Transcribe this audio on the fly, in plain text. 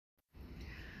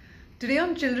Today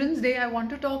on Children's Day, I want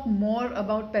to talk more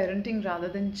about parenting rather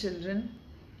than children.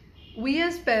 We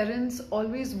as parents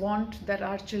always want that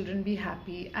our children be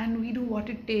happy, and we do what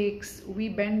it takes. We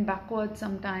bend backwards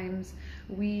sometimes,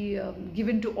 we give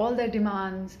in to all their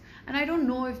demands, and I don't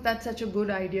know if that's such a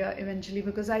good idea eventually,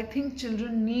 because I think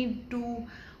children need to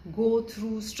go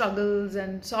through struggles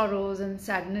and sorrows and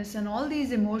sadness and all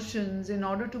these emotions in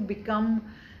order to become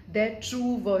their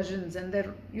true versions, and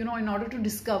their, in order to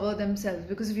discover themselves.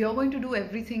 Because if you're going to do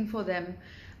everything for them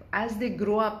as they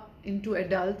grow up into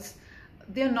adults,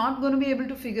 they're not going to be able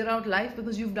to figure out life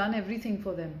because you've done everything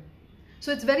for them.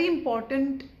 So it's very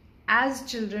important as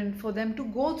children for them to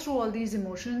go through all these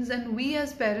emotions, and we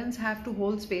as parents have to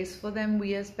hold space for them.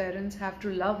 We as parents have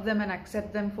to love them and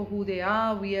accept them for who they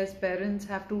are. We as parents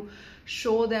have to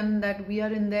show them that we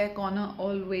are in their corner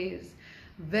always.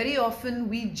 Very often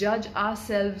we judge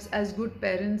ourselves as good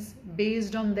parents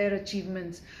based on their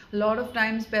achievements. A lot of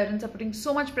times parents are putting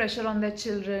so much pressure on their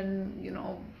children,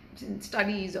 in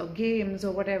studies or games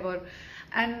or whatever,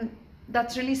 and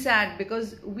that's really sad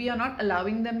because we are not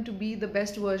allowing them to be the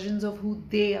best versions of who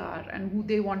they are and who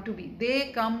they want to be.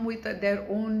 They come with their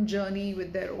own journey,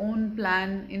 with their own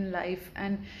plan in life,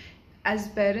 and as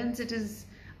parents it is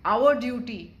our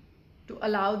duty to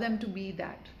allow them to be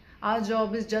that. Our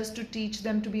job is just to teach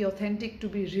them to be authentic, to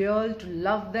be real, to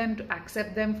love them, to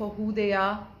accept them for who they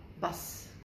are. Bas.